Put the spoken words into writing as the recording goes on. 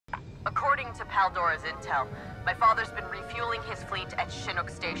According to Paldora's intel, my father's been refueling his fleet at Chinook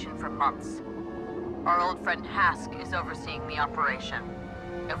Station for months. Our old friend Hask is overseeing the operation.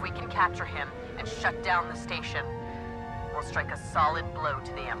 If we can capture him and shut down the station, we'll strike a solid blow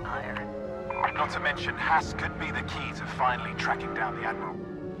to the Empire. Not to mention, Hask could be the key to finally tracking down the Admiral.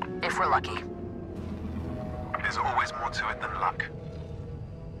 If we're lucky. There's always more to it than luck.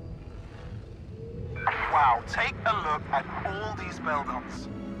 Wow, take a look at all these Beldons.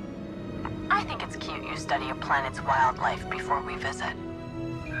 I think it's cute you study a planet's wildlife before we visit.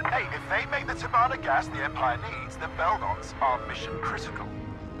 Hey, if they make the Tabana gas the Empire needs, then Beldons are mission critical.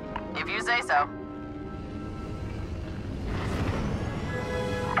 If you say so.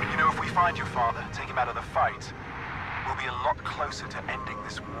 You know, if we find your father, take him out of the fight, we'll be a lot closer to ending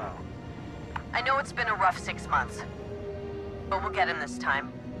this war. I know it's been a rough 6 months, but we'll get him this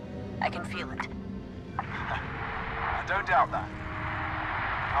time. I can feel it. I don't doubt that.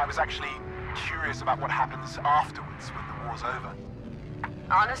 I was actually curious about what happens afterwards when the war's over.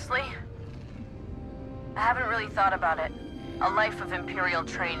 Honestly, I haven't really thought about it. A life of Imperial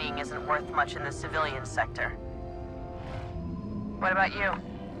training isn't worth much in the civilian sector. What about you?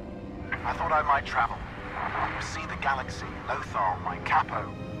 I thought I might travel. See the galaxy, Lothal, my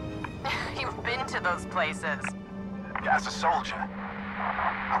capo. You've been to those places. As a soldier,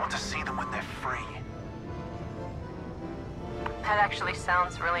 I want to see them when they're free. That actually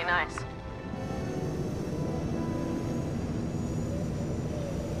sounds really nice.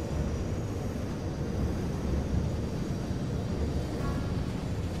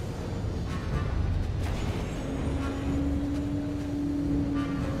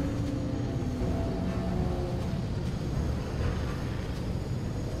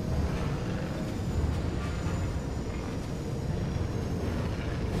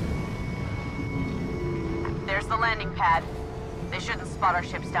 There's the landing pad. They shouldn't spot our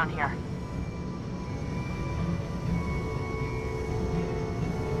ships down here.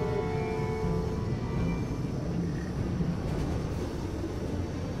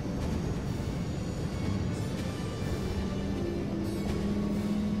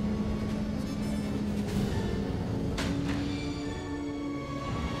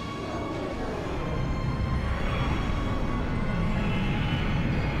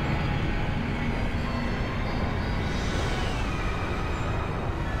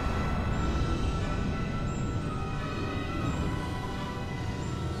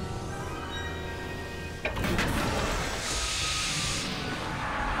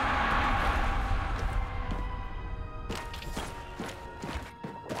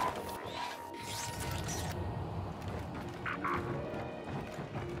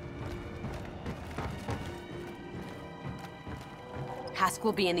 Hask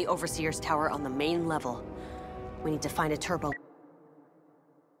will be in the Overseer's Tower on the main level. We need to find a turbo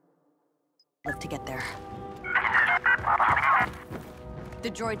lift to get there.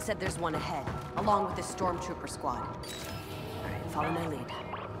 The droid said there's one ahead, along with the stormtrooper squad. All right, follow my lead.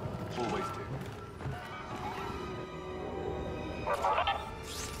 Always do.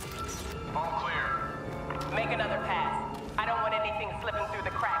 All clear. Make another pass. I don't want anything slipping through the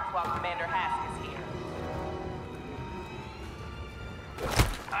cracks while Commander Hask is here.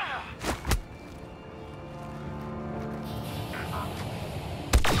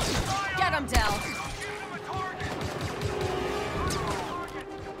 Get him, Del!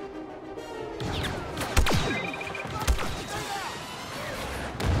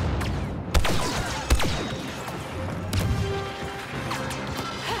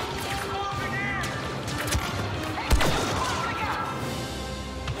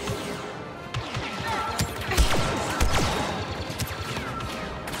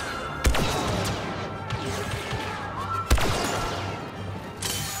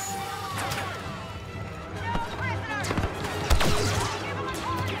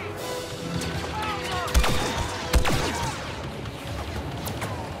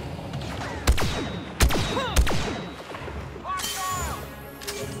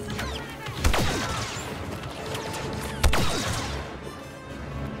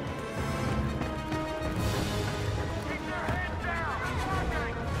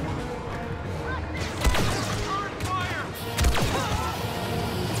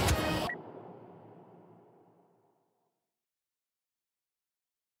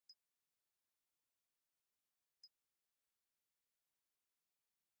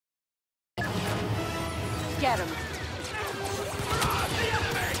 Get him.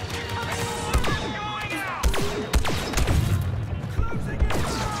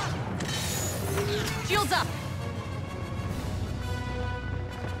 Shields up.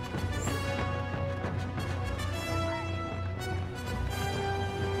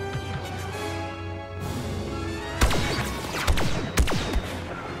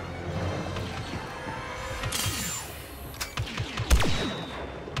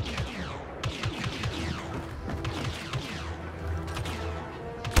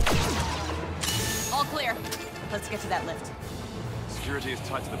 All clear. Let's get to that lift. Security is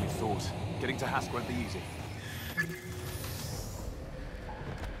tighter than we thought. Getting to Hask won't be easy.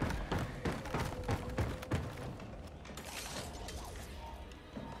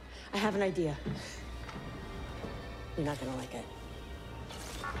 I have an idea. You're not gonna like it.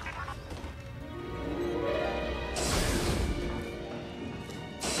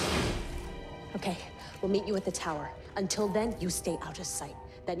 Okay, we'll meet you at the tower. Until then, you stay out of sight.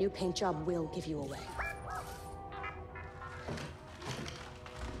 That new paint job will give you away.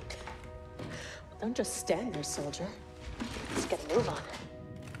 Don't just stand there, soldier. Let's get a move on.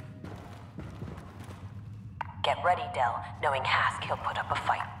 Get ready, Del. Knowing Hask, he'll put up a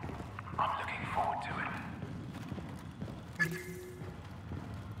fight. I'm looking forward to it.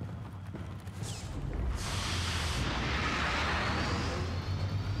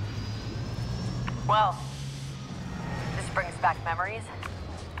 Well, this brings back memories.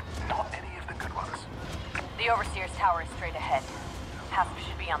 Not any of the good ones. The Overseer's tower is straight ahead. Hask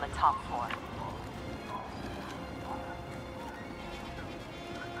should be on the top floor.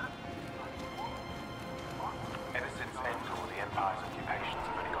 Ever since Endor, the Empire's occupations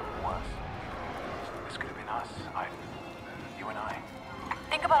have only gotten worse. This could have been us. You and I.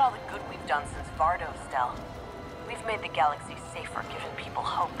 Think about all the good we've done since Vardos, Del. We've made the galaxy safer, given people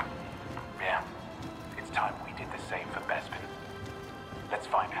hope. Yeah. It's time we did the same for Bespin. Let's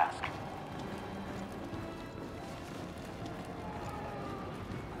find Hask.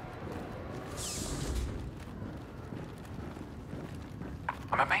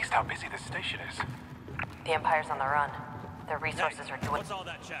 I'm amazed how busy this station is. The Empire's on the run. Their resources are dwindling. What's all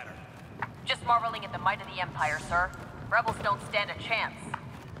that chatter? Just marveling at the might of the Empire, sir. Rebels don't stand a chance.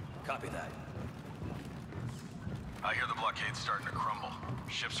 Copy that. I hear the blockade's starting to crumble.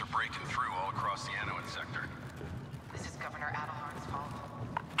 Ships are breaking through all across the Anouan sector. This is Governor Adelhard's fault.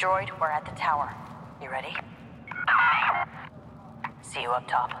 Droid, we're at the tower. You ready? See you up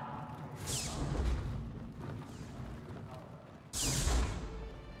top.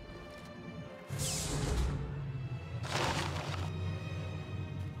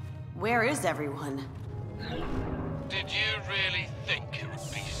 Where is everyone? Did you really think it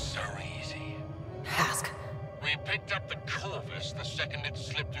would be so easy? Hask. We picked up the Corvus the second it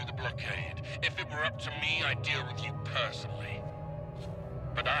slipped through the blockade. If it were up to me, I'd deal with you personally.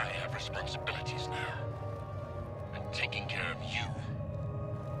 But I have responsibilities now. And taking care of you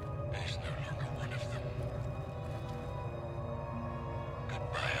is no longer one of them.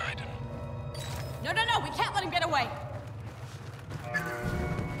 Goodbye, Iden. No, we can't let him get away!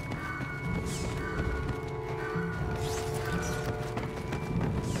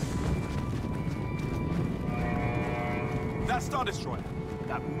 That Star Destroyer.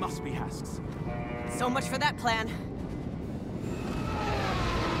 That must be Hask's. So much for that plan.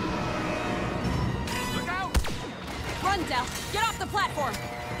 Look out! Run, Del! Get off the platform!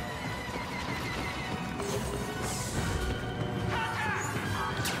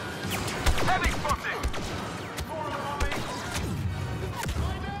 Heavy spotted!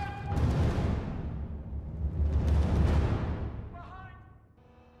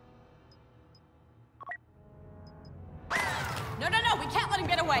 No, we can't let him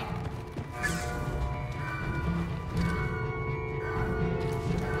get away!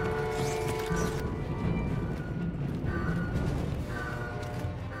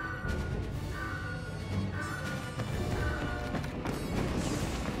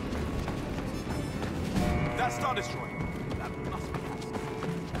 That Star Destroyer. That must be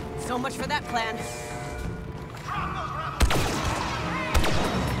Hask's. So much for that plan.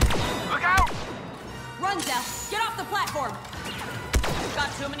 Look out! Run, Del! Get off the platform! We've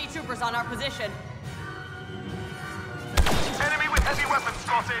got too many troopers on our position. Enemy with heavy weapons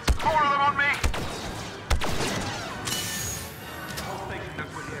spotted! 4 of them on me! The whole station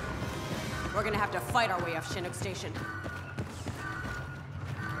knows we're here. We're gonna have to fight our way off Chinook Station.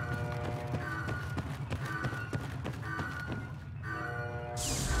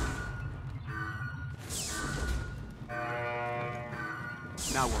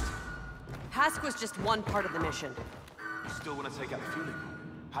 Now what? Hask was just one part of the mission. You still want to take out the fueling port?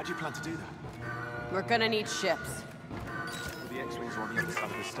 How do you plan to do that? We're gonna need ships. Well, the X-Wings are on the other side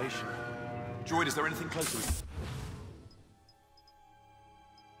of the station. Droid, is there anything closer?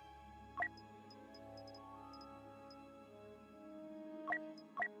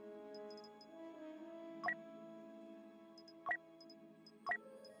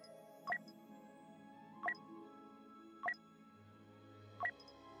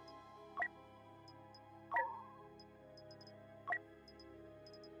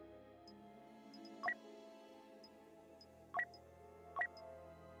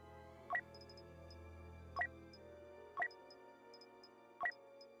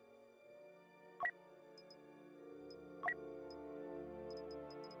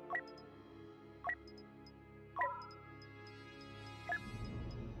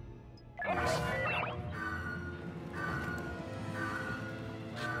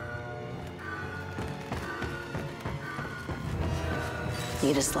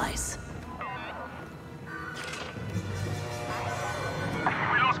 Eat a slice.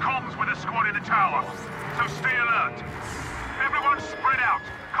 We lost comms with a squad in the tower, so stay alert. Everyone spread out.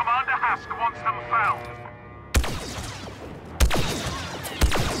 Commander Hask wants them found.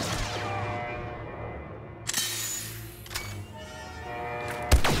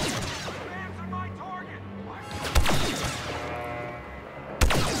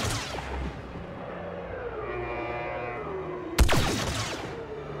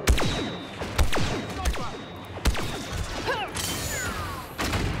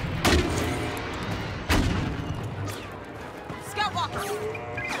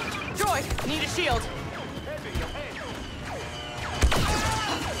 Need a shield.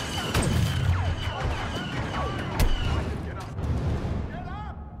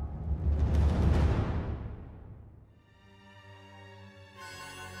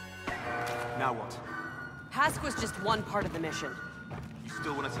 Now what? Hask was just one part of the mission. You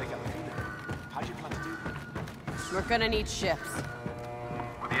still want to take out the leader? How do you plan to do that? We're gonna need ships.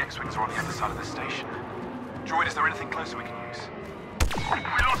 Well, the X-Wings are on the other side of the station. Droid, is there anything closer we can use? We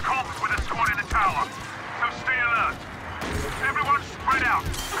lost comms with a squad in the tower, so stay alert. Everyone spread out.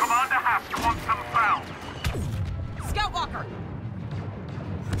 Commander Hask wants them found. Scout Walker!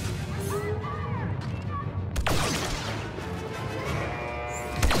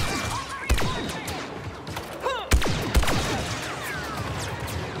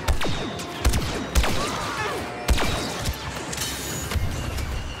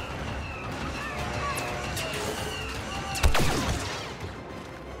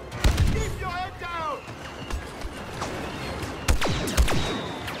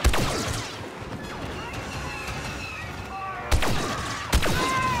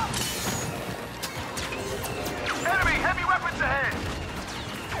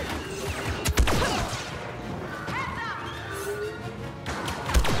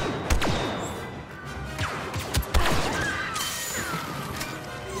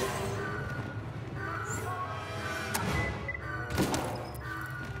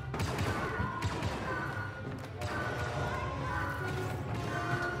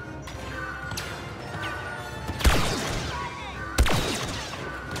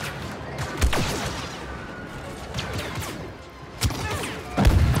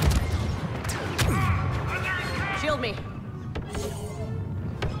 Me.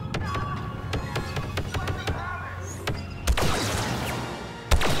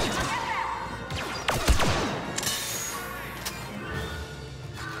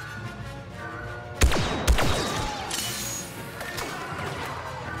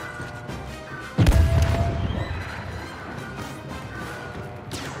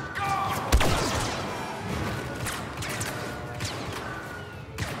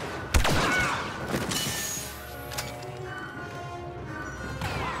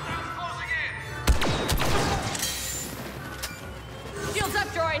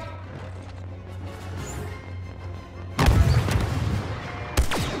 Droid!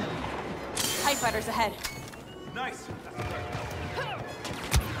 TIE fighters ahead. Nice!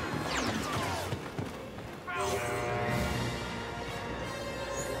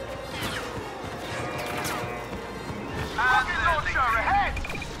 Rocket launcher ahead!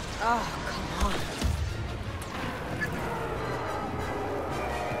 Oh, come on.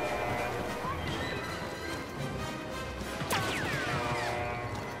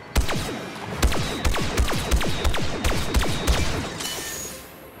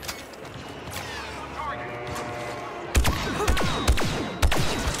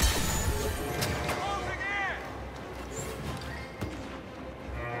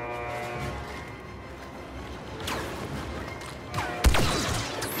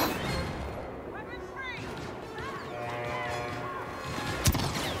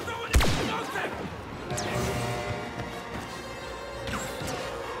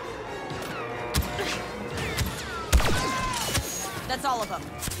 That's all of them.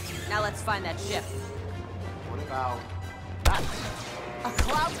 Now let's find that ship. What about... A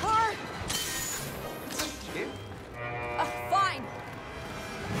cloud car? Here? Fine.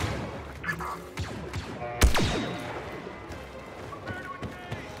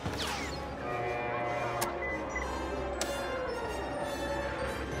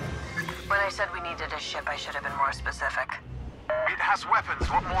 When I said we needed a ship, I should have been more specific. It has weapons.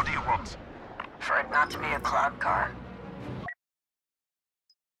 What more do you want? For it not to be a cloud car.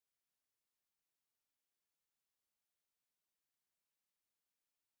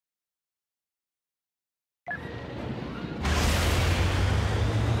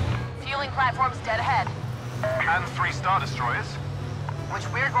 Fueling platforms dead ahead. And 3 Star Destroyers. Which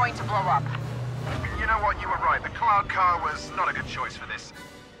we're going to blow up. You know what, you were right. The cloud car was not a good choice for this.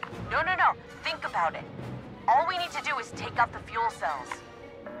 No. Think about it. All we need to do is take out the fuel cells.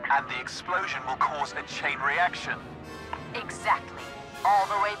 And the explosion will cause a chain reaction. Exactly. All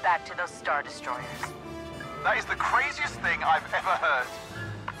the way back to those Star Destroyers. That is the craziest thing I've ever heard.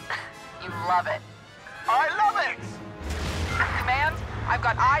 You love it. I love it! Command, I've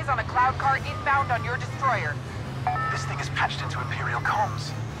got eyes on a cloud car inbound on your destroyer. This thing is patched into Imperial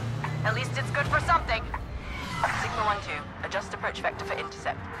comms. At least it's good for something. Signal 1-2. Adjust approach vector for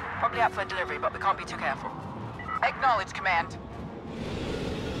intercept. Probably out for delivery, but we can't be too careful. Acknowledge, Command.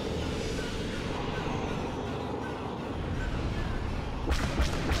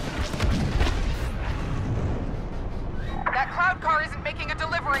 That cloud car isn't making a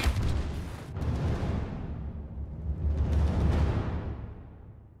delivery.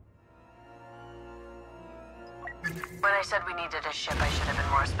 When I said we needed a ship, I should have been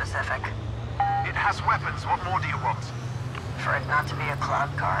more specific. It has weapons. What more do you want? For it not to be a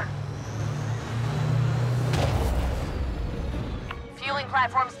cloud car. Fueling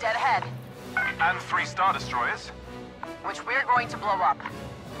platform's dead ahead, And 3 Star Destroyers. which we're going to blow up.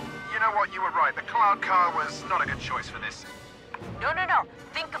 You know what, you were right. The cloud car was not a good choice for this. No.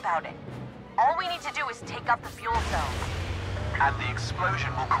 Think about it. All we need to do is take out the fuel cells. And the explosion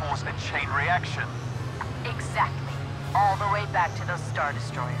will cause a chain reaction. Exactly. All the way back to those Star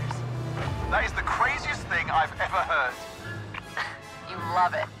Destroyers. That is the craziest thing I've ever heard. You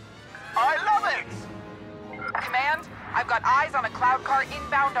love it. I love it! Command, I've got eyes on a cloud car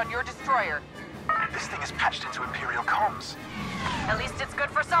inbound on your destroyer. This thing is patched into Imperial comms. At least it's good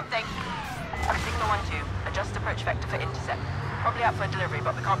for something. Signal 1-2. Adjust approach vector for intercept. Probably out for delivery,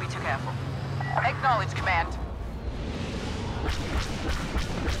 but we can't be too careful. Acknowledge, Command.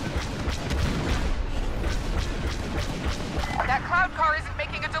 That cloud car isn't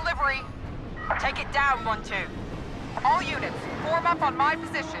making a delivery. Take it down, 1-2. All units, form up on my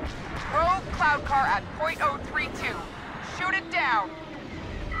position. Rogue cloud car at .032. Shoot it down.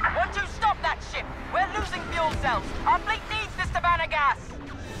 1-2, stop that ship! We're losing fuel cells! Our fleet needs this Savannah gas!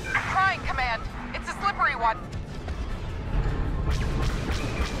 Trying, Command. It's a slippery one.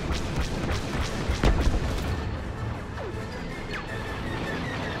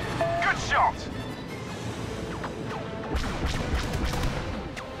 Good shot!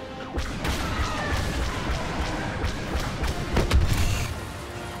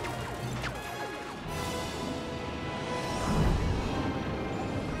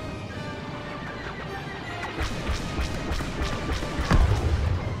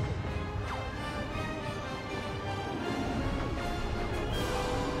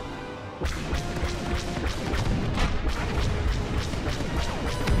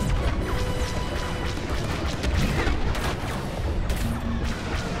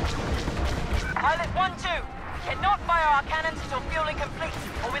 Pilot 1-2, we cannot fire our cannons until fueling complete,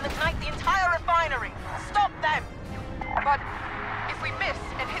 or we'll ignite the entire refinery. Stop them! But if we miss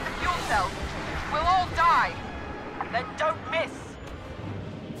and hit the fuel cells, we'll all die. Then don't miss.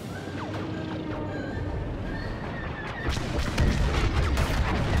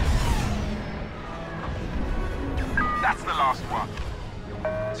 That's the last one.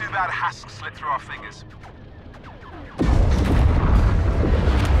 Too bad Hask slipped through our fingers.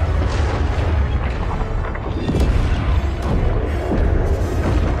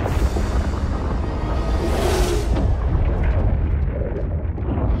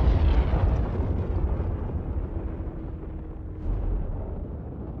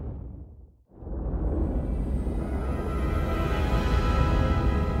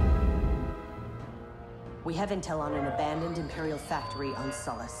 We have intel on an abandoned Imperial factory on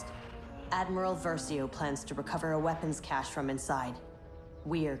Sullust. Admiral Versio plans to recover a weapons cache from inside.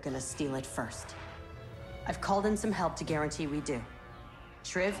 We're gonna steal it first. I've called in some help to guarantee we do.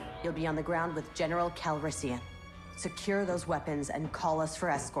 Shriv, you'll be on the ground with General Calrissian. Secure those weapons and call us for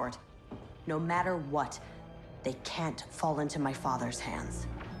escort. No matter what, they can't fall into my father's hands.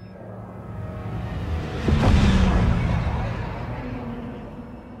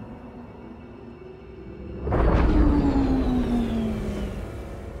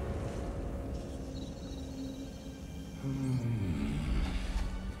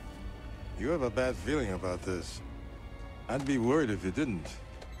 You have a bad feeling about this. I'd be worried if you didn't.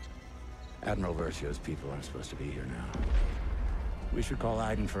 Admiral Versio's people aren't supposed to be here now. We should call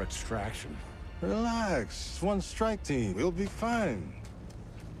Aiden for extraction. Relax. It's one strike team. We'll be fine.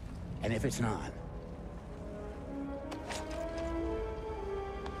 And if it's not?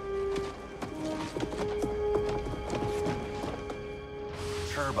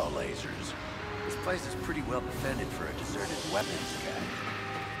 Turbo lasers. This place is pretty well defended for a deserted weapons cache.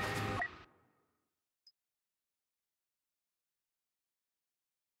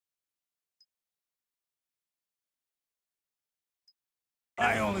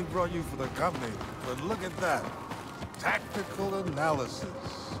 only brought you for the company, but look at that. Tactical analysis.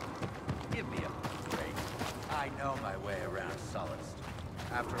 Give me a break. I know my way around Sullust.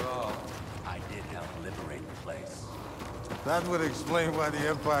 After all, I did help liberate the place. That would explain why the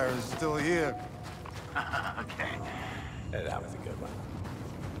Empire is still here. Okay. That was a good one.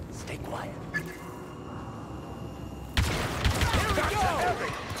 Stay quiet.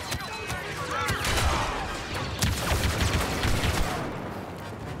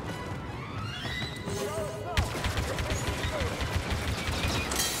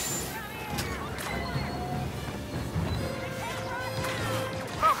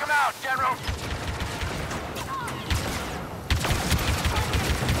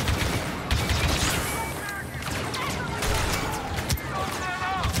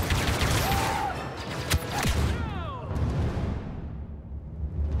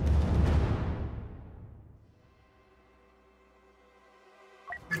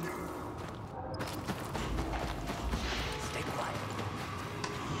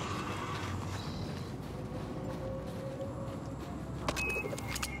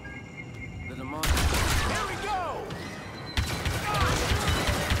 Here we go!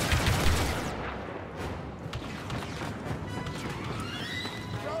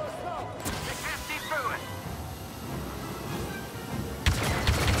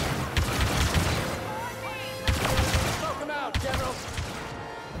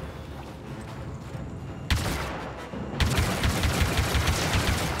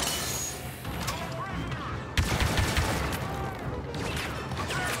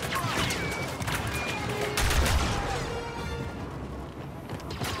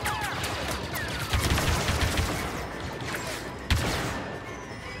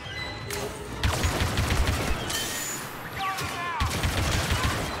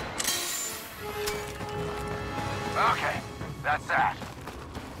 Okay, that's that.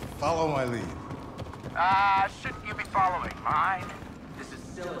 Follow my lead. Shouldn't you be following mine? This is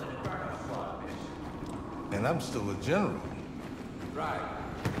still an Inferno squad mission. And I'm still a general. Right.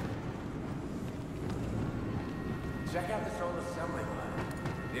 Check out this old assembly line.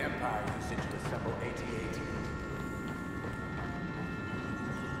 The Empire used it to assemble AT-AT.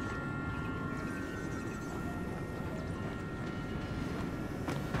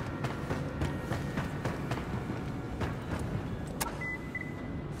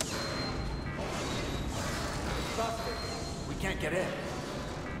 We can't get in.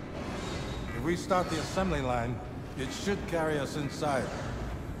 If we start the assembly line, it should carry us inside.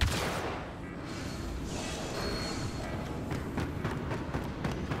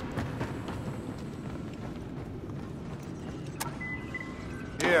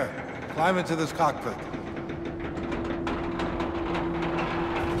 Here, climb into this cockpit.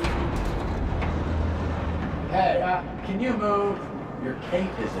 Hey, can you move? Your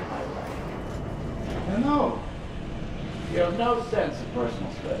cape is in my way. I know, You have no sense of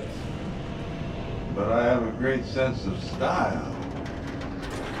personal space. but I have a great sense of style.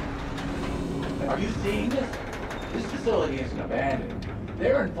 Are you seeing this? This facility isn't abandoned.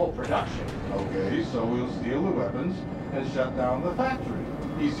 They're in full production. Okay, so we'll steal the weapons and shut down the factory.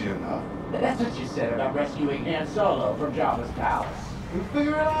 Easy enough. That's what you said about rescuing Han Solo from Jabba's palace. We'll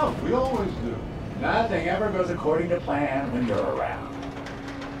figure it out. We always do. Nothing ever goes according to plan when you're around.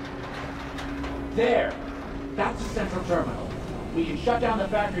 There! That's the central terminal. We can shut down the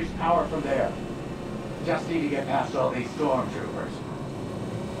factory's power from there. Just need to get past all these stormtroopers.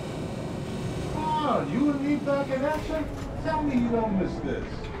 Ah, you and me back in action? Tell me you don't miss this.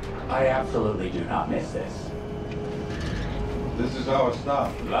 I absolutely do not miss this. This is our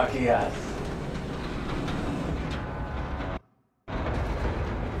stop. Lucky us.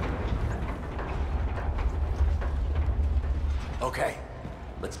 Okay,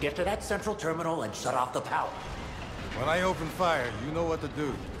 let's get to that central terminal and shut off the power. When I open fire, you know what to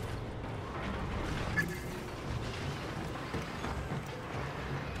do.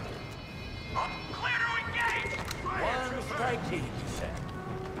 Clear to engage! One strike team, you said.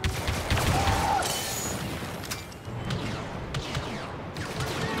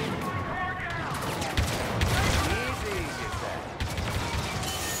 Easy, you said.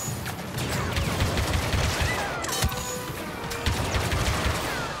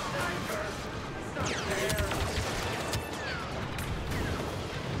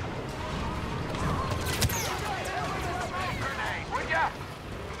 Grenade, would ya?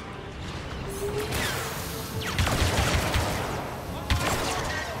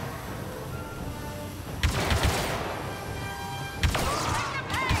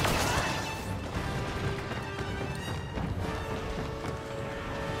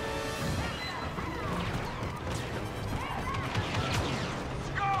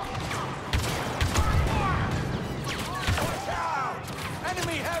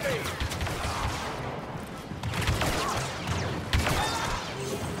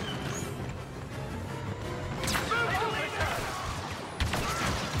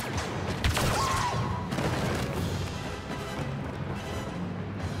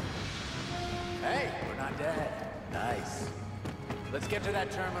 Let's get to that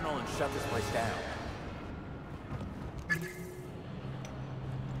terminal and shut this place down.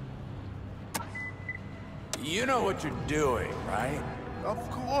 You know what you're doing, right? Of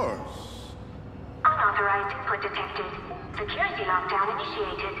course. Unauthorized input detected. Security lockdown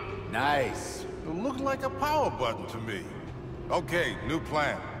initiated. Nice. It looked like a power button to me. Okay, new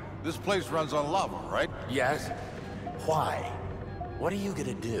plan. This place runs on lava, right? Yes? Why? What are you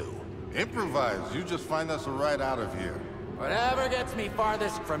gonna do? Improvise. You just find us a ride out of here. Whatever gets me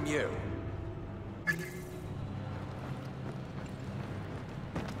farthest from you.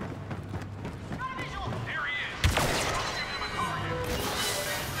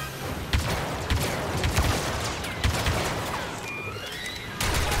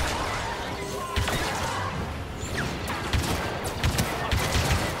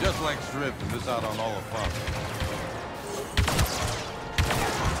 Just like Strip to miss out on all the fun.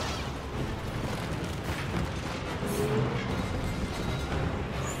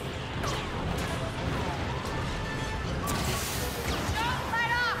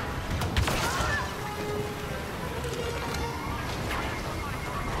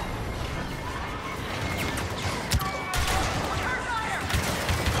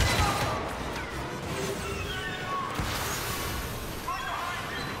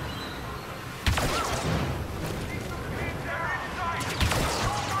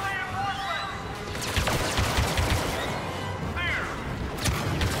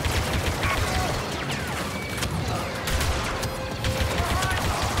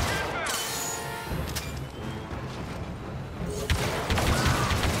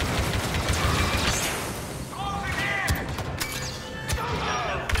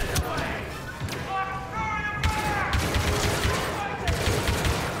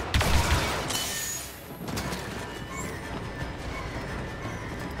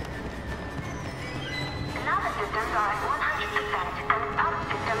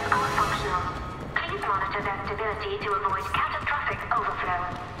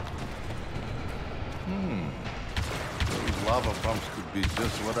 Lava pumps could be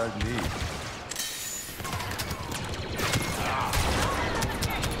just what I need.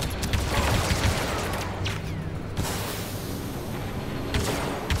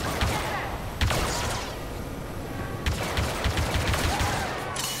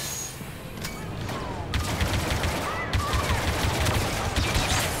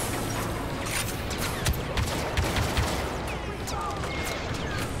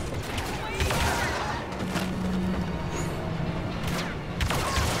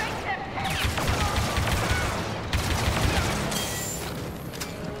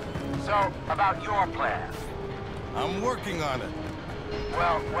 So, about your plan. I'm working on it.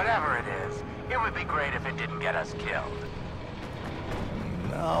 Well, whatever it is, it would be great if it didn't get us killed.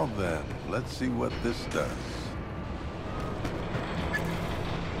 Now then, let's see what this does.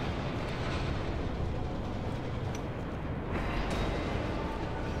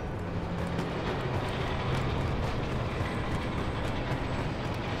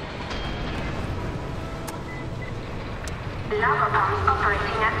 Lava pumps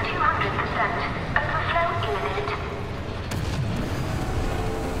operating at 200%. Overflow imminent.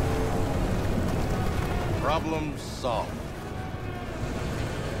 Problem solved.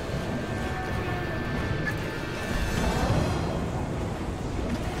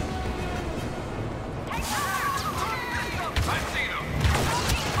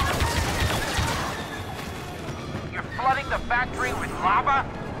 You're flooding the factory with lava?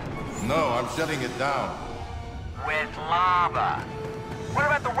 No, I'm shutting it down. With lava. What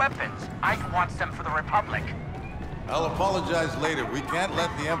about the weapons? Ike wants them for the Republic. I'll apologize later. We can't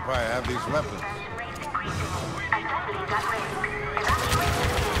let the Empire have these weapons. Assembly at risk. Evacuation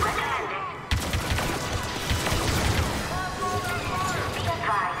is recommended. Be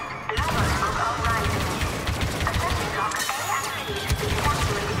advised, lava levels are rising. Assembly blocks A and B should be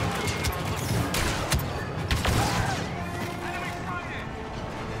evacuated immediately.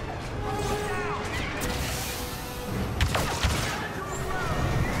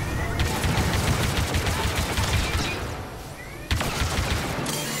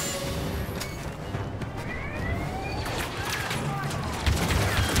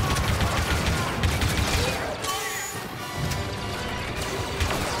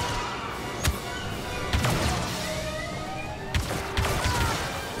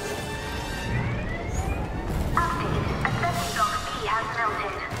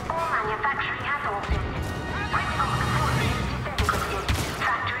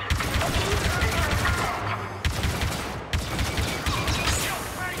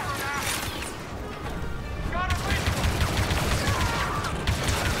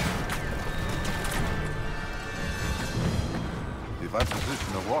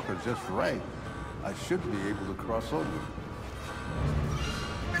 position the walker just right. I should be able to cross over.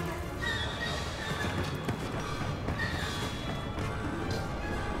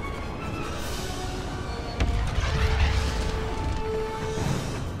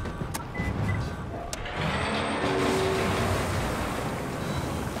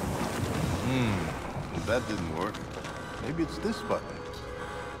 That didn't work. Maybe it's this button.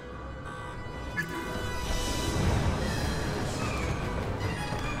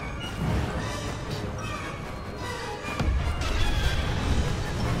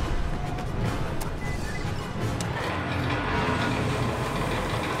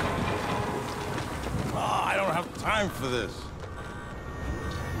 I don't have time for this.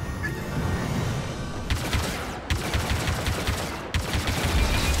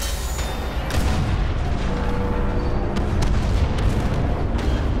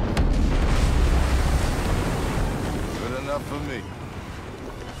 For me.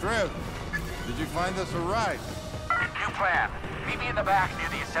 Trev, did you find us a ride? New plan. Meet me in the back near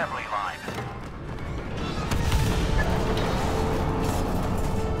the assembly line.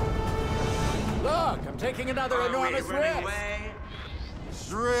 Look, I'm taking another enormous risk.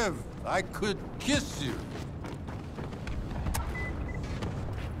 Trev, I could kiss you.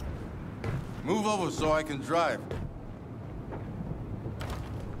 Move over so I can drive.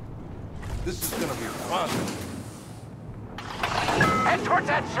 This is gonna be fun. Head towards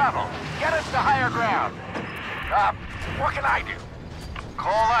that shovel. Get us to higher ground. What can I do?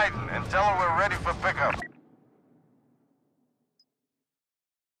 Call Aiden and tell her we're ready for pickup.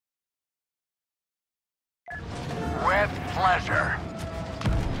 With pleasure.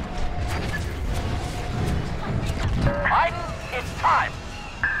 Aiden, it's time.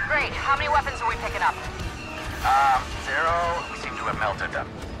 Great. How many weapons are we picking up? 0. We seem to have melted them.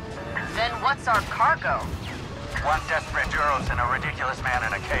 Then what's our cargo? One desperate Duros and a ridiculous man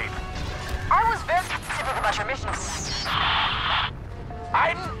in a cape. I was very specific about your mission.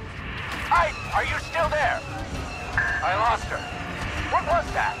 Aiden? Aiden, are you still there? I lost her. What was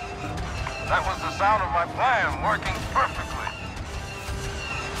that? That was the sound of my plan working perfectly.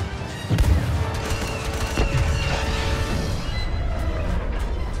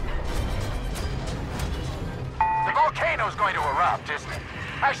 The volcano's going to erupt, isn't it?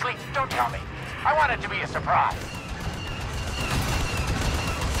 Actually, don't tell me. I want it to be a surprise.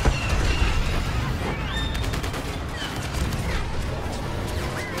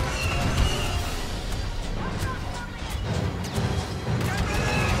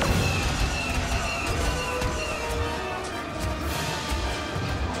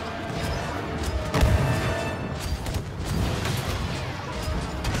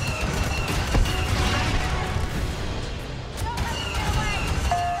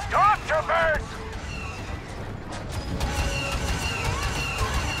 Stormtroopers!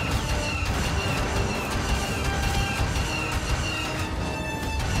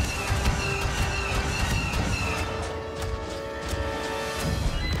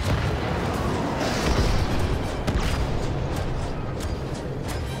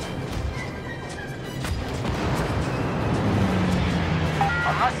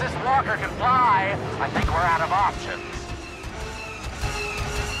 Unless this walker can fly, I think we're out of options.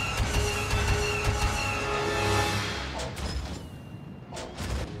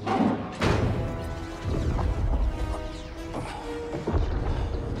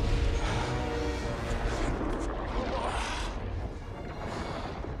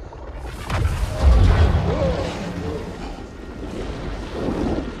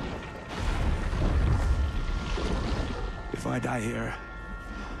 If I die here,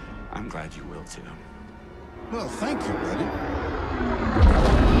 I'm glad you will too. Well, thank you, buddy.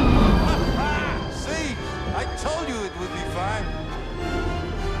 See? I told you it would be fine.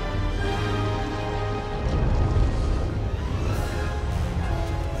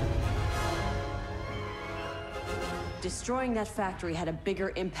 Destroying that factory had a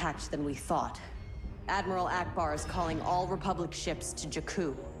bigger impact than we thought. Admiral Akbar is calling all Republic ships to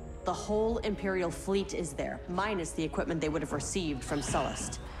Jakku. The whole Imperial fleet is there, minus the equipment they would have received from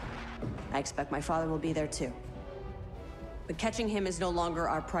Sullust. I expect my father will be there too. But catching him is no longer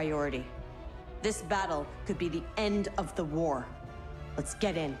our priority. This battle could be the end of the war. Let's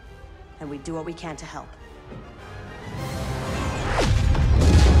get in, and we do what we can to help.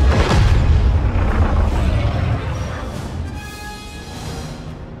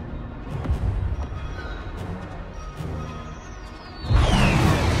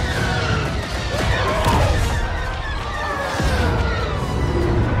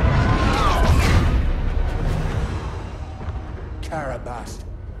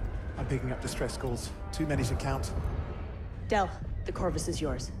 I'm picking up distress calls. Too many to count. Del, the Corvus is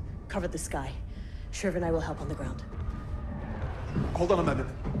yours. Cover the sky. Shriv and I will help on the ground. Hold on a minute.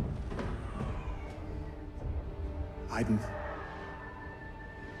 Aiden.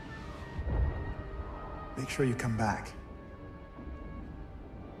 Make sure you come back.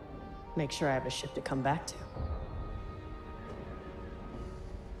 Make sure I have a ship to come back to.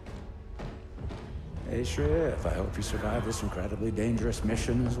 Hey, Shriv, I hope you survive this incredibly dangerous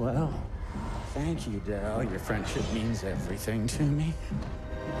mission as well. Thank you, Del. Your friendship means everything to me.